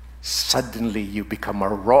 suddenly you become a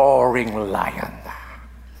roaring lion.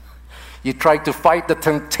 You try to fight the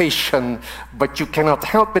temptation, but you cannot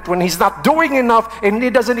help it when he's not doing enough and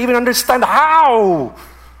he doesn't even understand how.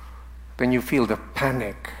 Then you feel the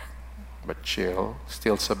panic, but chill,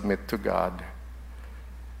 still submit to God.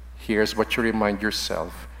 Here's what you remind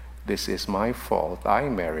yourself. This is my fault. I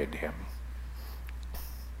married him.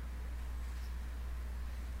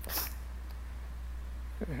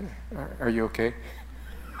 Are you okay?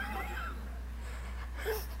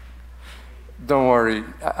 Don't worry.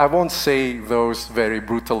 I won't say those very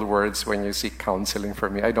brutal words when you seek counseling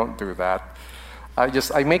from me. I don't do that.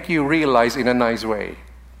 I make you realize in a nice way.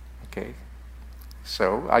 Okay?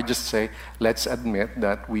 So I just say, let's admit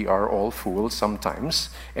that we are all fools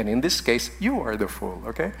sometimes. And in this case, you are the fool,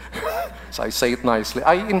 okay? So I say it nicely.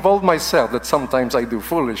 I involve myself that sometimes I do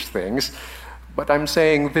foolish things. But I'm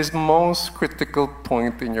saying this most critical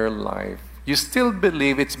point in your life. You still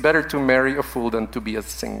believe it's better to marry a fool than to be a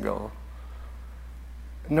single.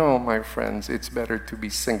 No, my friends, it's better to be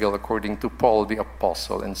single according to Paul the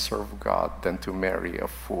Apostle and serve God than to marry a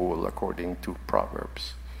fool according to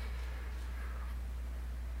Proverbs.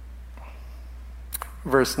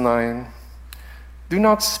 Verse 9, do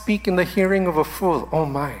not speak in the hearing of a fool. Oh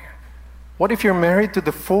my, what if you're married to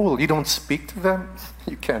the fool? You don't speak to them?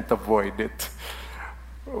 You can't avoid it.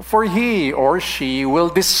 For he or she will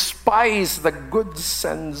despise the good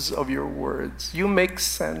sense of your words. You make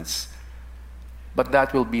sense, but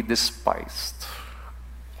that will be despised.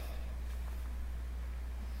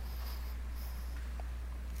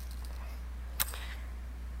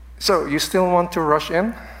 So, you still want to rush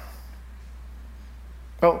in?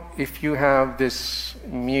 Well, if you have this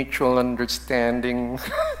mutual understanding,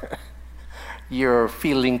 you're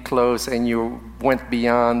feeling close and you went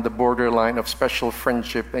beyond the borderline of special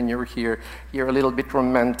friendship and you're here, you're a little bit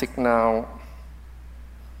romantic now.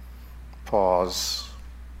 Pause.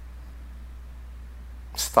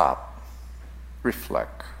 Stop.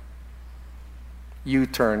 Reflect.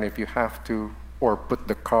 U-turn if you have to, or put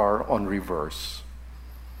the car on reverse.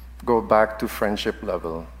 Go back to friendship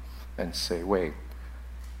level and say, wait,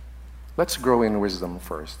 let's grow in wisdom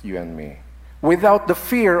first, you and me. Without the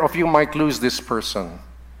fear of you might lose this person.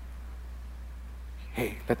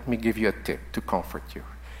 Hey, let me give you a tip to comfort you.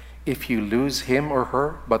 If you lose him or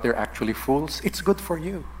her, but they're actually fools, it's good for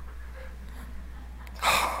you.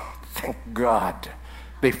 Thank God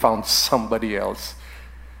they found somebody else.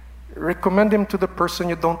 Recommend him to the person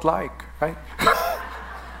you don't like, right?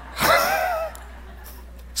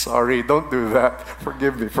 Sorry, don't do that.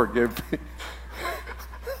 Forgive me.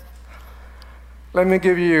 Let me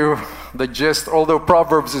give you the gist, although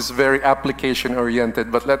Proverbs is very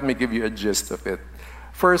application-oriented, but let me give you a gist of it.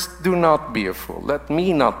 First, do not be a fool. Let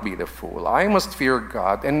me not be the fool. I must fear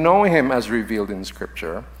God and know Him as revealed in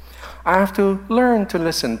Scripture. I have to learn to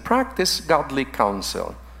listen, practice godly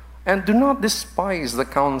counsel. And do not despise the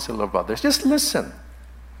counsel of others. Just listen.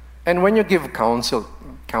 And when you give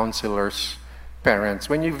counselors, parents,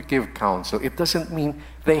 when you give counsel, it doesn't mean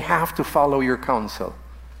they have to follow your counsel.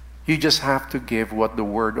 You just have to give what the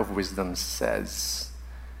word of wisdom says.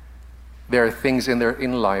 There are things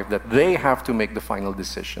in life that they have to make the final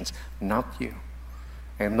decisions, not you.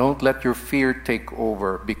 And don't let your fear take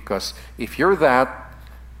over, because if you're that,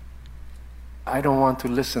 I don't want to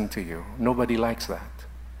listen to you. Nobody likes that.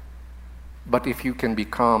 But if you can be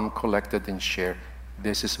calm, collected, and share,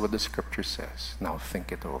 this is what the scripture says. Now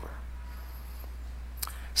think it over.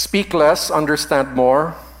 Speak less, understand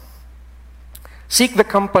more. Seek the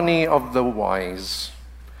company of the wise.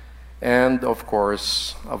 And of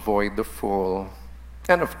course, avoid the fool.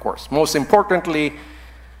 And of course, most importantly,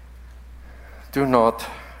 do not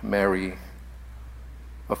marry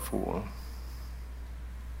a fool.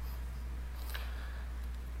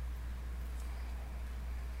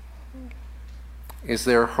 Is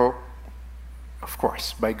there hope? Of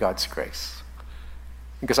course, by God's grace.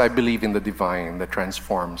 Because I believe in the divine that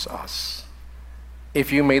transforms us.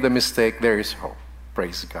 If you made a mistake, there is hope.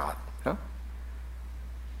 Praise God. Huh?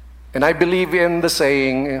 And I believe in the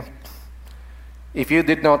saying, if you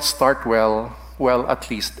did not start well, at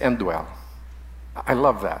least end well. I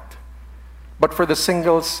love that. But for the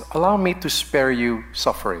singles, allow me to spare you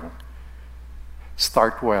suffering.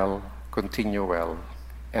 Start well, continue well,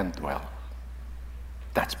 end well.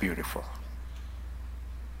 That's beautiful.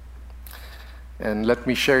 And let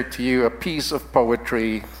me share to you a piece of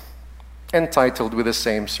poetry entitled with the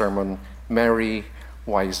same sermon, Marry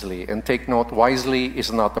Wisely. And take note, wisely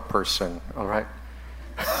is not a person, all right?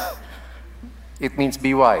 It means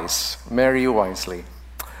be wise. Marry wisely.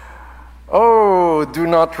 Oh, do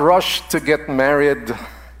not rush to get married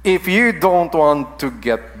if you don't want to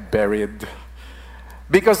get buried.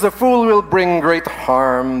 Because the fool will bring great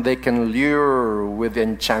harm. They can lure with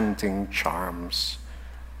enchanting charms.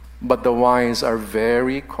 But the wise are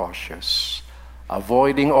very cautious,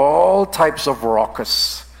 avoiding all types of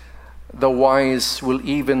raucous. The wise will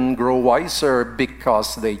even grow wiser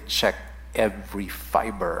because they check every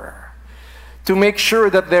fiber. To make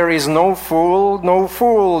sure that there is no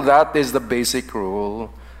fool, that is the basic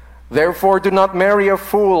rule. Therefore, do not marry a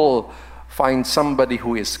fool. Find somebody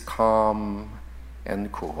who is calm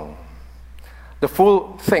and cool. The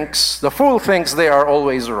fool thinks they are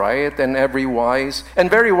always right and very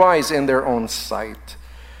wise in their own sight.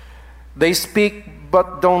 They speak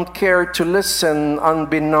but don't care to listen.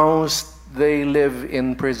 Unbeknownst, they live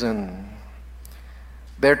in prison.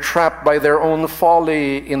 They're trapped by their own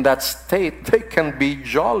folly. In that state, they can be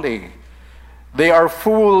jolly. They are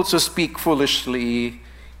fools who speak foolishly,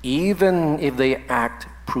 even if they act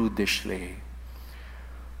prudishly.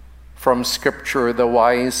 From Scripture, the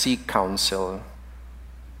wise seek counsel.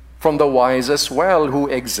 From the wise as well, who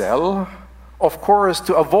excel, of course,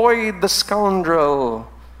 to avoid the scoundrel.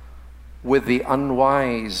 With the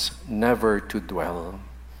unwise, never to dwell.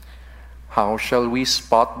 How shall we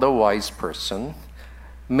spot the wise person?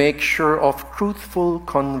 Make sure of truthful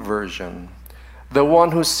conversion, the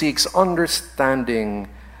one who seeks understanding,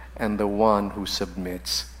 and the one who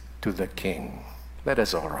submits to the King. Let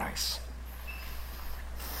us all rise.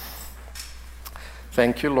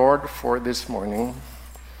 Thank you, Lord, for this morning.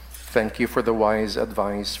 Thank you for the wise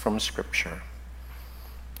advice from Scripture.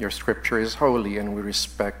 Your Scripture is holy, and we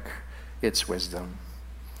respect its wisdom.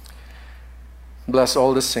 Bless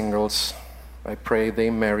all the singles. I pray they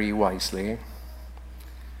marry wisely.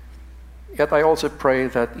 Yet I also pray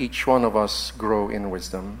that each one of us grow in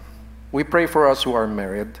wisdom. We pray for us who are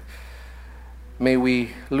married. May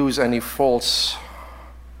we lose any false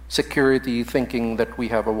security thinking that we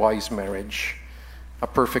have a wise marriage, a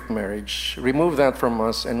perfect marriage. Remove that from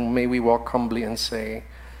us, and may we walk humbly and say,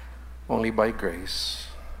 only by grace.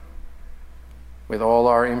 With all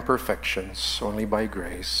our imperfections, only by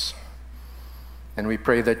grace. And we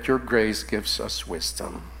pray that your grace gives us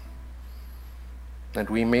wisdom, that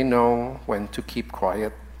we may know when to keep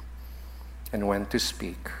quiet and when to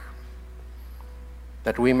speak,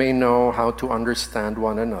 that we may know how to understand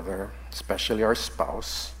one another, especially our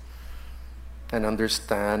spouse, and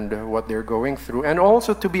understand what they're going through, and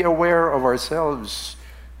also to be aware of ourselves,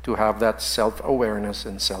 to have that self-awareness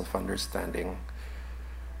and self-understanding,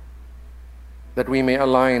 that we may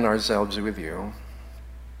align ourselves with you.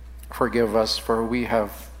 Forgive us, for we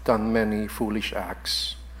have done many foolish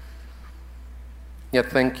acts. Yet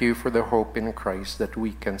thank you for the hope in Christ that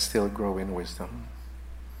we can still grow in wisdom.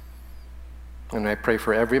 And I pray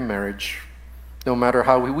for every marriage, no matter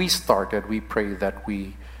how we started, we pray that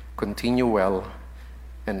we continue well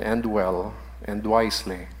and end well and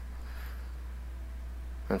wisely.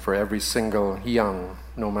 And for every single young,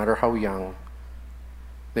 no matter how young,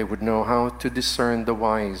 they would know how to discern the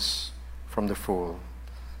wise from the fool,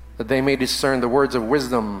 that they may discern the words of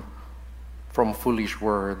wisdom from foolish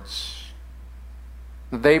words.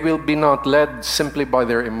 They will be not led simply by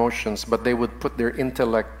their emotions, but they would put their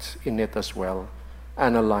intellect in it as well,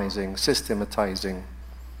 analyzing, systematizing,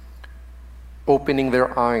 opening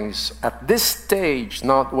their eyes at this stage,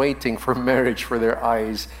 not waiting for marriage for their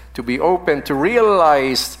eyes to be open to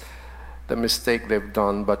realize the mistake they've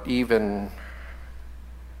done, but even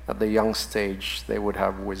at the young stage, they would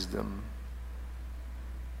have wisdom.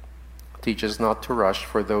 Teach us not to rush,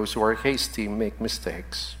 for those who are hasty make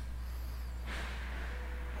mistakes.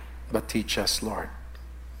 But teach us, Lord,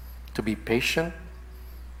 to be patient,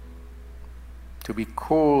 to be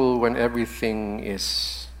cool when everything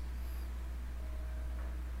is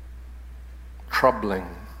troubling,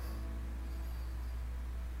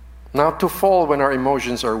 not to fall when our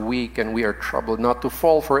emotions are weak and we are troubled, not to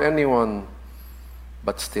fall for anyone,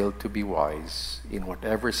 but still to be wise in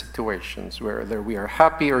whatever situations, whether we are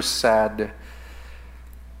happy or sad,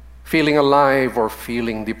 feeling alive or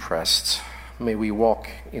feeling depressed. May we walk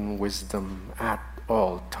in wisdom at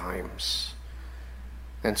all times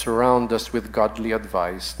and surround us with godly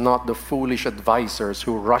advice, not the foolish advisors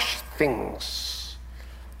who rush things,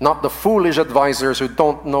 not the foolish advisors who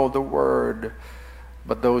don't know the word,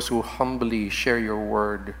 but those who humbly share your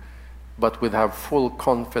word, but would have full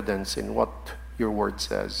confidence in what your word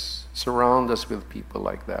says. Surround us with people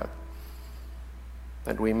like that,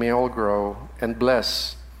 that we may all grow and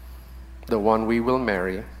bless the one we will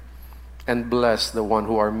marry and bless the one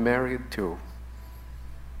who are married to.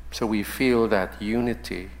 So we feel that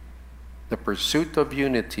unity, the pursuit of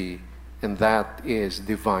unity, and that is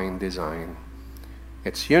divine design.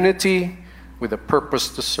 It's unity with a purpose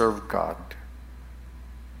to serve God.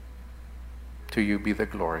 To you be the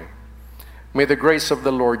glory. May the grace of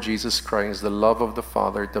the Lord Jesus Christ, the love of the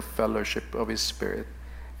Father, the fellowship of His Spirit,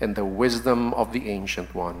 and the wisdom of the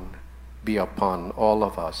Ancient One be upon all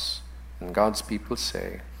of us. And God's people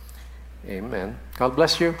say, Amen. God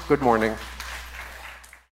bless you. Good morning.